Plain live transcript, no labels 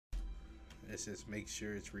Let's just make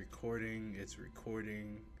sure it's recording. It's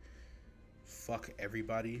recording. Fuck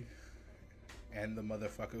everybody. And the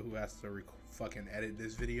motherfucker who has to fucking edit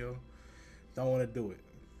this video. Don't want to do it.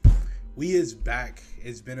 We is back.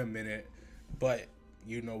 It's been a minute. But,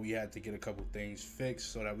 you know, we had to get a couple things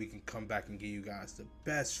fixed so that we can come back and give you guys the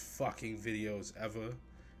best fucking videos ever.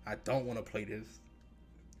 I don't want to play this.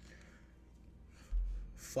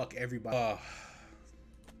 Fuck everybody.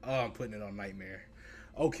 I'm putting it on Nightmare.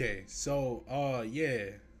 Okay, so yeah.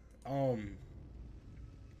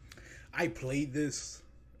 I played this,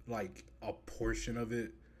 like a portion of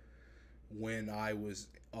it, when I was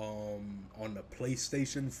on the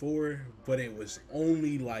PlayStation 4, but it was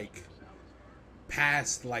only like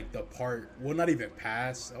past like the part, well, not even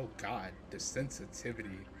past. Oh god, the sensitivity.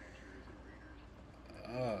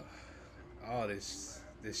 Oh, this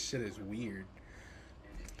shit is weird.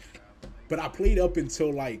 But I played up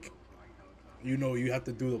until like, you know, you have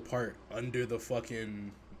to do the part under the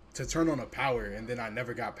fucking to turn on the power, and then I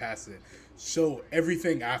never got past it. So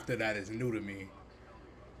everything after that is new to me.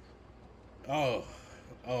 Oh,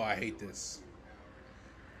 I hate this.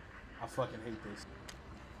 I fucking hate this.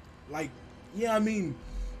 Like, yeah, I mean,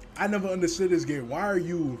 I never understood this game. Why are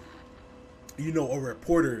you, you know, a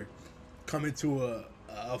reporter coming to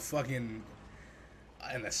a fucking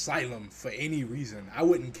an asylum for any reason? I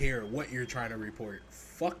wouldn't care what you're trying to report.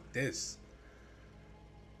 Fuck this.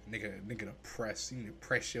 Nigga the press. You need to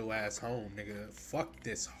press your ass home, nigga. Fuck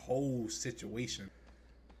this whole situation.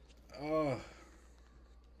 So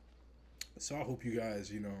I hope you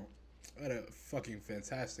guys, you know, had a fucking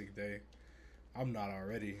fantastic day. I'm not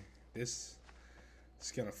already. This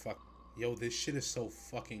is gonna fuck. Yo, this shit is so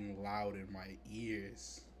fucking loud in my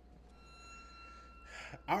ears.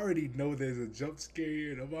 I already know there's a jump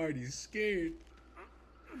scare and I'm already scared.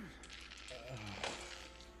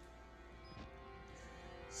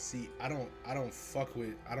 See, I don't fuck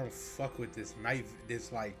with this knife,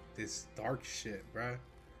 this dark shit, bruh.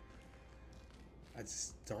 I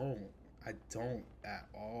just don't. I don't at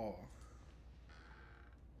all.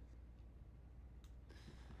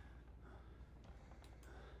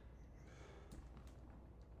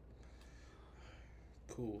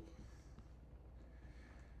 Cool.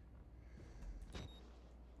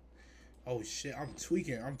 Oh shit, I'm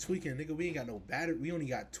tweaking, nigga. We ain't got no battery. We only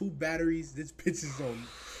got 2 batteries. This bitch is on.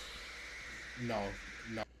 No.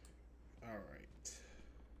 Alright.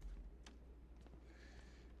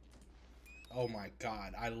 Oh my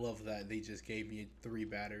god, I love that they just gave me 3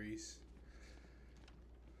 batteries.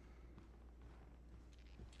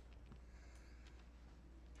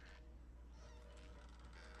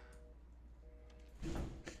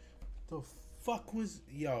 The fuck was.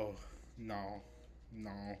 Yo, no.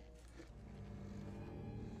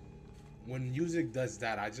 When music does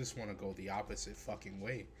that, I just want to go the opposite fucking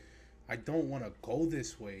way. I don't want to go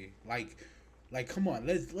this way. Like, come on,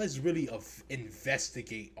 let's really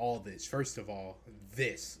investigate all this. First of all,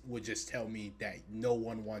 this would just tell me that no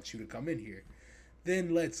one wants you to come in here.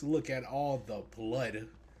 Then let's look at all the blood.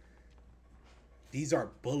 These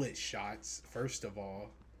are bullet shots, first of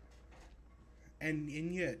all. And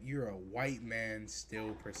yet you're a white man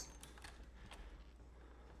still.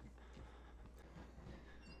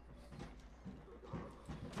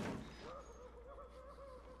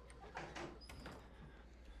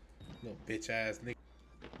 Little bitch ass nigga.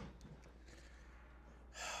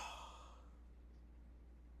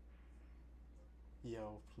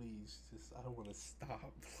 Yo, please, just, I don't want to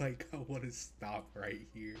stop. Like, I want to stop right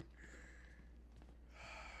here.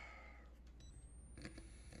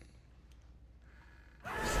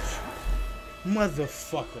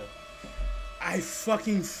 Motherfucker. I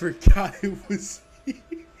fucking forgot it was here.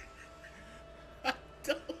 I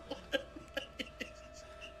don't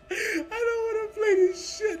want to play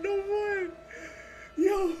this shit no more.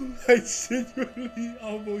 Yo, I genuinely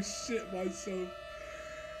almost shit myself.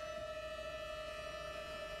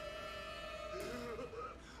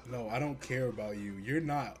 No, I don't care about you. You're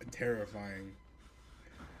not terrifying.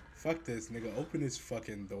 Fuck this, nigga. Open this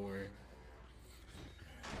fucking door.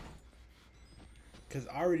 Cause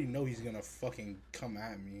I already know he's gonna fucking come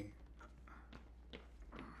at me.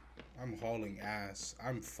 I'm hauling ass.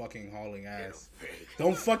 I'm fucking hauling ass.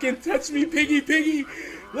 Don't fucking touch me, piggy.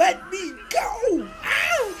 Let me go.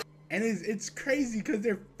 Ow! And it's crazy cause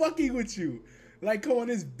they're fucking with you. Like, come on,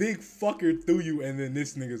 this big fucker threw you, and then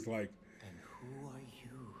this nigga's like, and who are you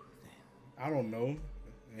then? I don't know.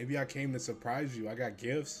 Maybe I came to surprise you. I got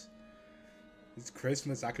gifts. It's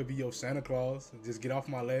Christmas. I could be your Santa Claus. Just get off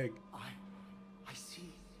my leg. I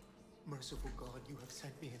see. Merciful God, you have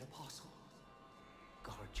sent me an apostle.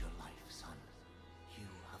 Guard your life, son. You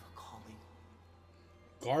have a calling.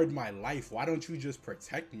 guard my life. Why don't you just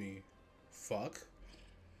protect me? Fuck.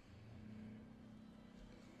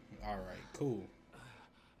 Alright, cool.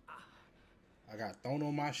 I got thrown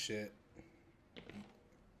on my shit.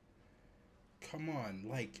 Come on,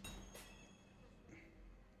 like...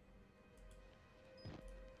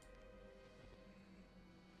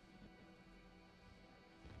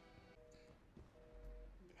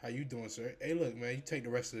 How you doing, sir? Hey, look, man, you take the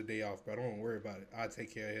rest of the day off, bro. Don't worry about it. I'll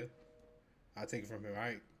take care of him. I'll take it from him. All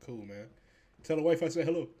right, cool, man. Tell the wife I said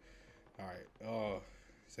hello. All right.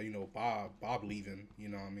 So, you know, Bob leaving, you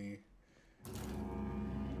know what I mean?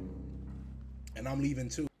 And I'm leaving,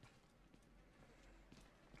 too.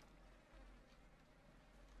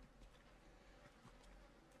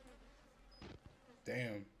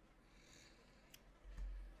 Damn.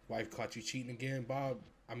 Wife caught you cheating again, Bob.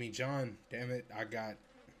 I mean, John. Damn it.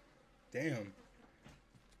 Damn.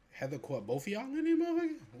 Heather caught both of y'all in there,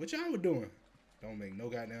 motherfucker? What y'all were doing? Don't make no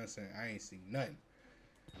goddamn sense. I ain't seen nothing.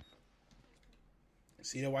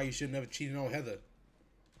 See that why you should never cheated on Heather.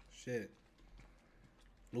 Shit.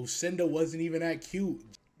 Lucinda wasn't even that cute.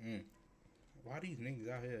 Why these niggas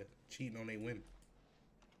out here cheating on their women?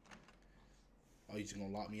 Oh, you just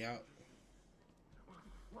gonna lock me out?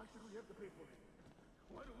 Why should we have to pay for it?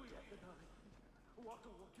 Why do we have to die? Walker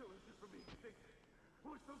will kill us just for being sick.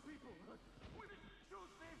 Who are some people? We didn't choose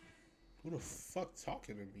this. Who the fuck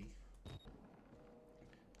talking to me?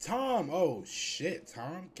 Tom! Oh, shit,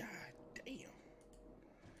 Tom. God damn.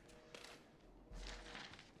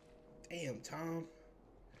 Damn, Tom.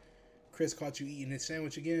 Chris caught you eating his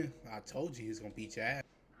sandwich again? I told you he was gonna beat your ass.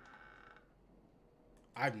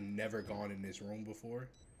 I've never gone in this room before,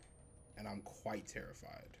 and I'm quite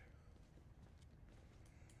terrified.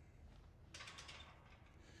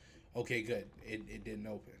 Okay, good. It didn't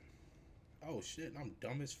open. Oh, shit. I'm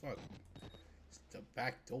dumb as fuck. It's the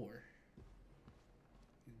back door.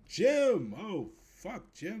 Jim! Oh,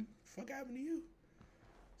 fuck, Jim. Fuck happened to you?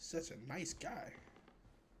 Such a nice guy.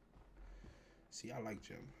 See, I like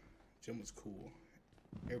Jim. Jim was cool.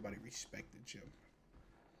 Everybody respected Jim.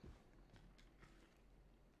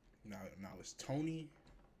 Now it's Tony.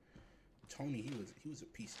 Tony, he was a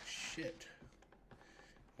piece of shit.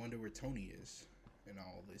 Wonder where Tony is in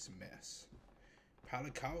all this mess.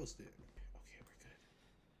 Pilot cows did. Okay, we're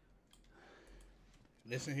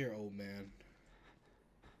good. Listen here, old man.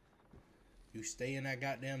 You stay in that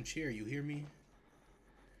goddamn chair, you hear me?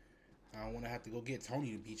 I don't want to have to go get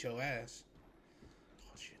Tony to beat your ass.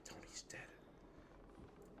 Oh shit, Tony's dead.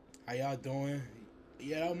 How y'all doing?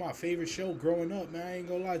 Yeah, that was my favorite show growing up, man. I ain't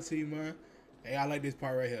gonna lie to you, man. Hey, I like this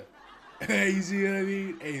part right here. Hey, you see what I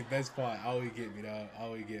mean? Hey, best part. Always get me, dog.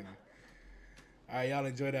 Always get me. Alright, y'all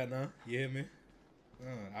enjoy that now. You hear me?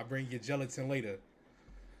 I'll bring you gelatin later.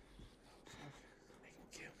 They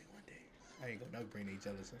gonna kill me one day. I ain't gonna never bring any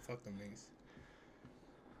gelatin. Fuck them niggas.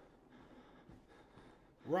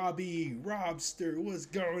 Robbie, Robster, what's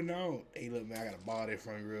going on? Hey, look, man, I gotta borrow that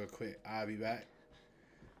from you real quick. I'll be back.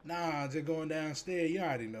 Nah, just going downstairs. You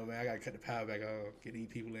already know, man. I gotta cut the power back on. Get these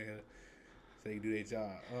people in here so they can do their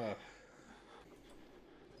job.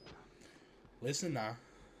 Listen now.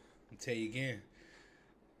 I'll tell you again.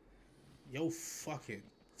 Yo fucking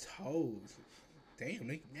toes. Damn,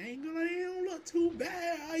 they don't look too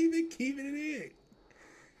bad. I even keeping it in.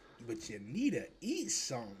 But you need to eat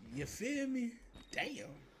something. You feel me? Damn.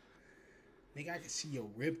 Nigga, I can see your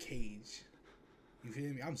rib cage. You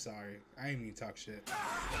feel me? I'm sorry. I ain't even talk shit.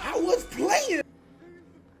 I was playing!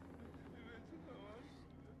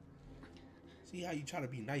 See how you try to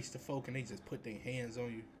be nice to folk and they just put their hands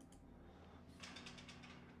on you?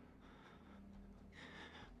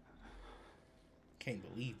 Can't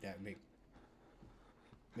believe that make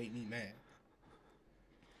me mad.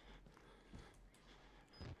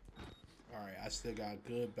 Alright, I still got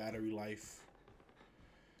good battery life.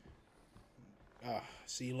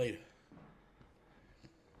 See you later.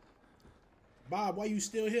 Bob, why you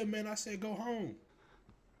still here, man? I said go home.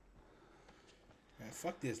 Man,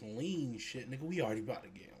 fuck this lean shit, nigga. We already about to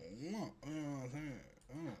get lump. You know what I'm saying?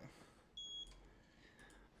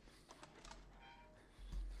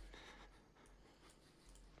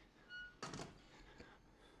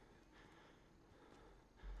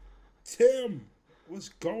 Tim, what's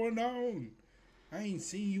going on? I ain't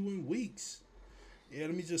seen you in weeks. Yeah,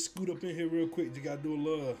 let me just scoot up in here real quick. You gotta do a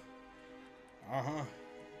little,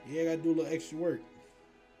 yeah, I gotta do a little extra work.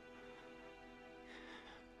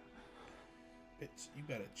 Bitch, you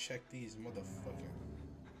better check these motherfucking.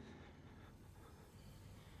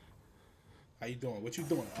 How you doing? What you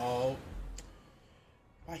doing? Oh.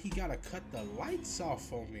 Why he gotta cut the lights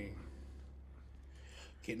off on me?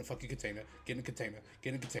 Get in the fucking container. Get in the container.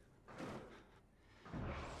 Get in the container.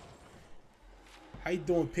 How you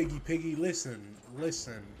doing, Piggy Piggy? Listen.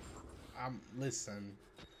 Listen.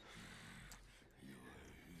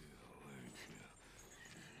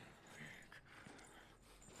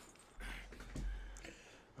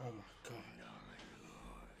 Oh my god.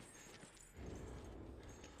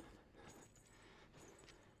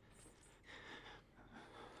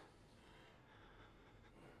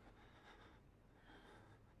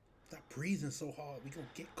 Stop breathing so hard. We gonna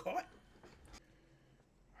get caught. Alright,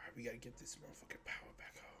 we gotta get this motherfucking power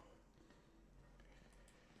back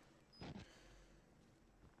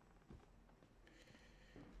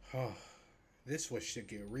on. Oh, this was shit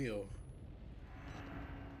get real.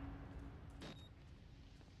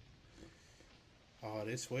 Oh,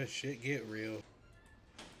 this where shit get real.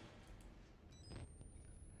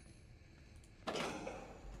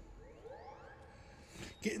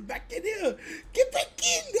 Get back in here! Get back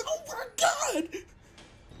in! Oh my god!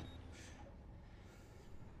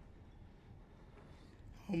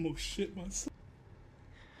 Almost shit myself.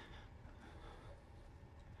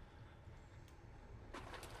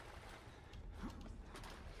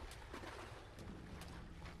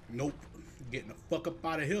 Nope. Getting the fuck up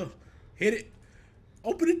out of here. Hit it.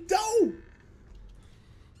 Open the door!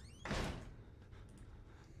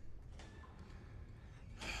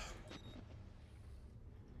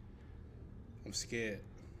 I'm scared.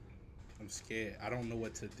 I'm scared. I don't know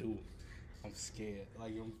what to do. I'm scared.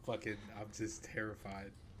 Like, I'm just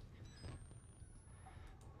terrified.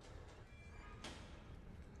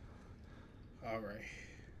 Alright.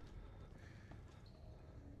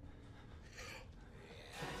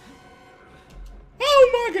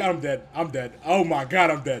 Oh my god, I'm dead. I'm dead. Oh my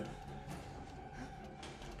god, I'm dead.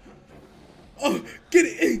 Oh, get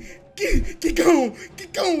it. Get going.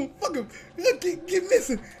 Get going. Fuck him. Get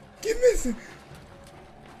missing. Get missing.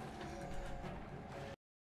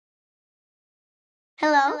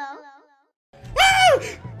 Hello? Ah!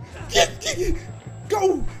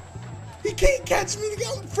 Go. He can't catch me.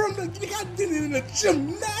 Nigga, I did it in the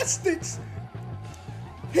gymnastics.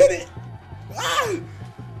 Hit it. Ah!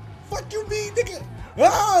 Fuck you, me, nigga.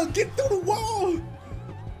 Ah! Get through the wall.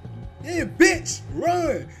 Yeah, bitch.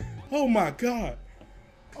 Run. Oh my god.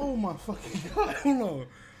 Oh my fucking god.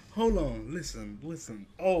 Hold on. Listen.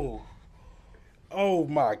 Oh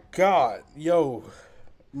my god. Yo.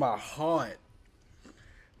 My heart.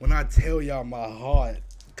 When I tell y'all my heart,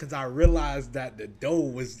 because I realized that the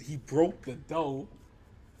dough he broke the dough.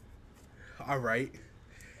 Alright.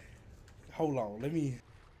 Hold on, let me.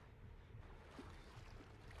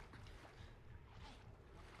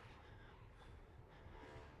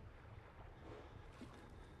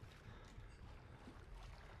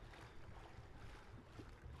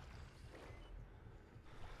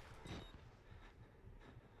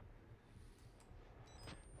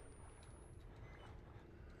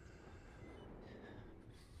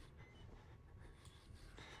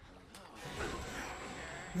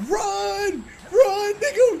 Run! Run,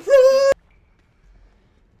 nigga, run!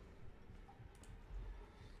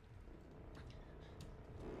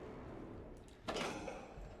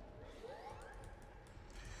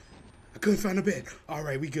 I couldn't find a bed.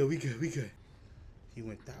 Alright, we good. He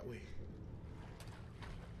went that way.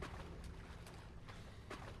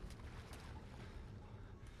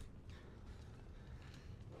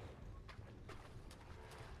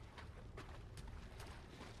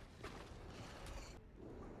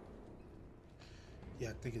 Yeah,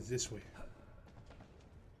 I think it's this way.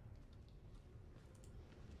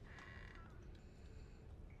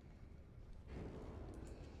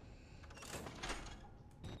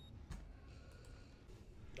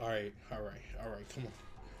 Alright, come on.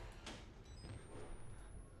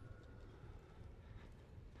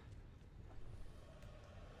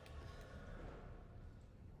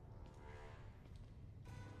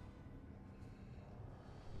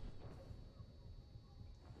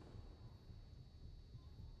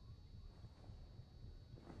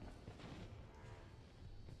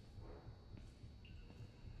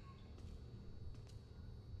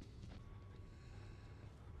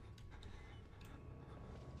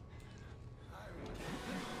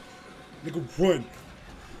 Nigga, run.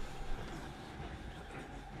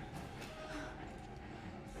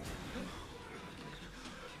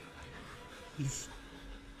 He's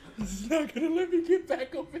not gonna let me get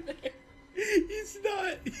back over there.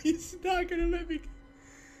 He's not gonna let me.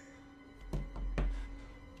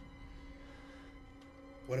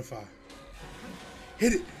 What if I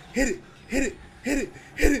hit it?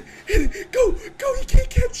 Go! He can't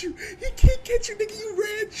catch you. Nigga. You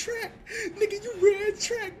ran track.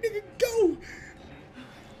 Nigga. Go!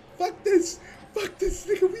 Fuck this,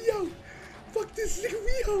 nigga. We out. Fuck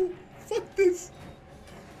this.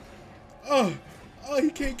 Oh, he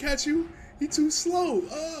can't catch you. He too slow.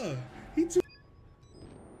 He too.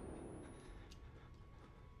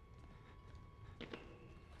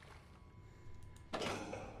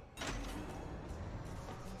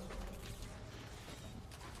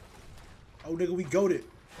 Oh, nigga, we goated.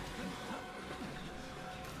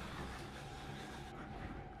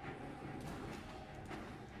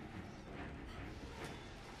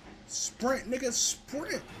 Sprint, nigga,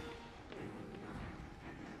 sprint.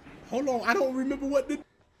 Hold on, I don't remember what the...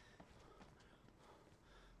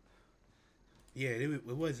 Yeah, it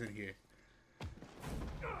was in here.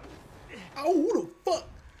 Oh, who the fuck?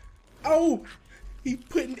 Oh, he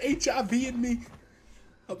putting HIV in me.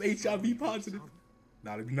 I'm HIV positive.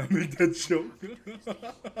 Nah, let me not make that joke.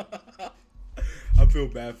 I feel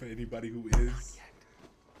bad for anybody who is.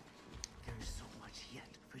 There is so much yet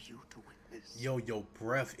for you to witness. Yo, your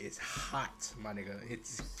breath is hot, my nigga.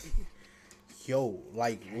 It's... Yo,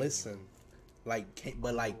 like, listen. Like,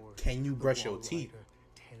 can you brush your teeth?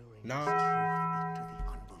 Nah.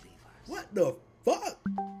 What the fuck?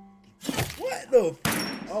 What the?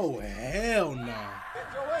 Oh, hell nah.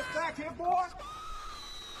 Get your ass back here, boy!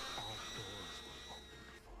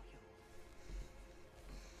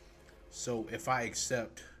 So if I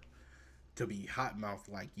accept to be hot mouth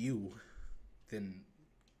like you, then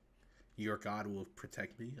your God will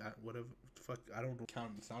protect me. Whatever. Fuck. I don't know.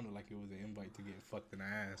 It sounded like it was an invite to get fucked in the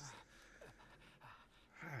ass.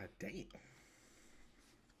 Ah, damn.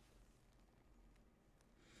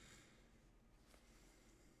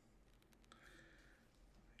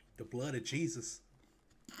 The blood of Jesus.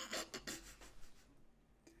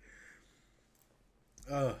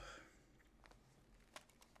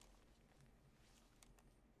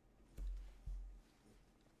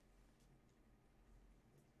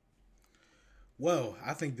 Well,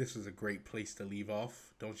 I think this is a great place to leave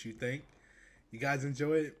off, don't you think? You guys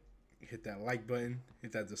enjoy it? Hit that like button.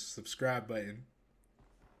 Hit that subscribe button.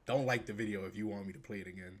 Don't like the video if you want me to play it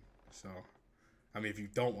again. So, I mean, if you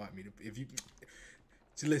don't want me to...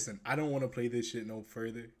 So listen, I don't want to play this shit no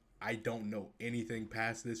further. I don't know anything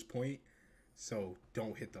past this point. So,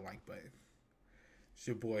 don't hit the like button. It's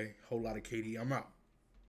your boy, Whole Lot of KD. I'm out.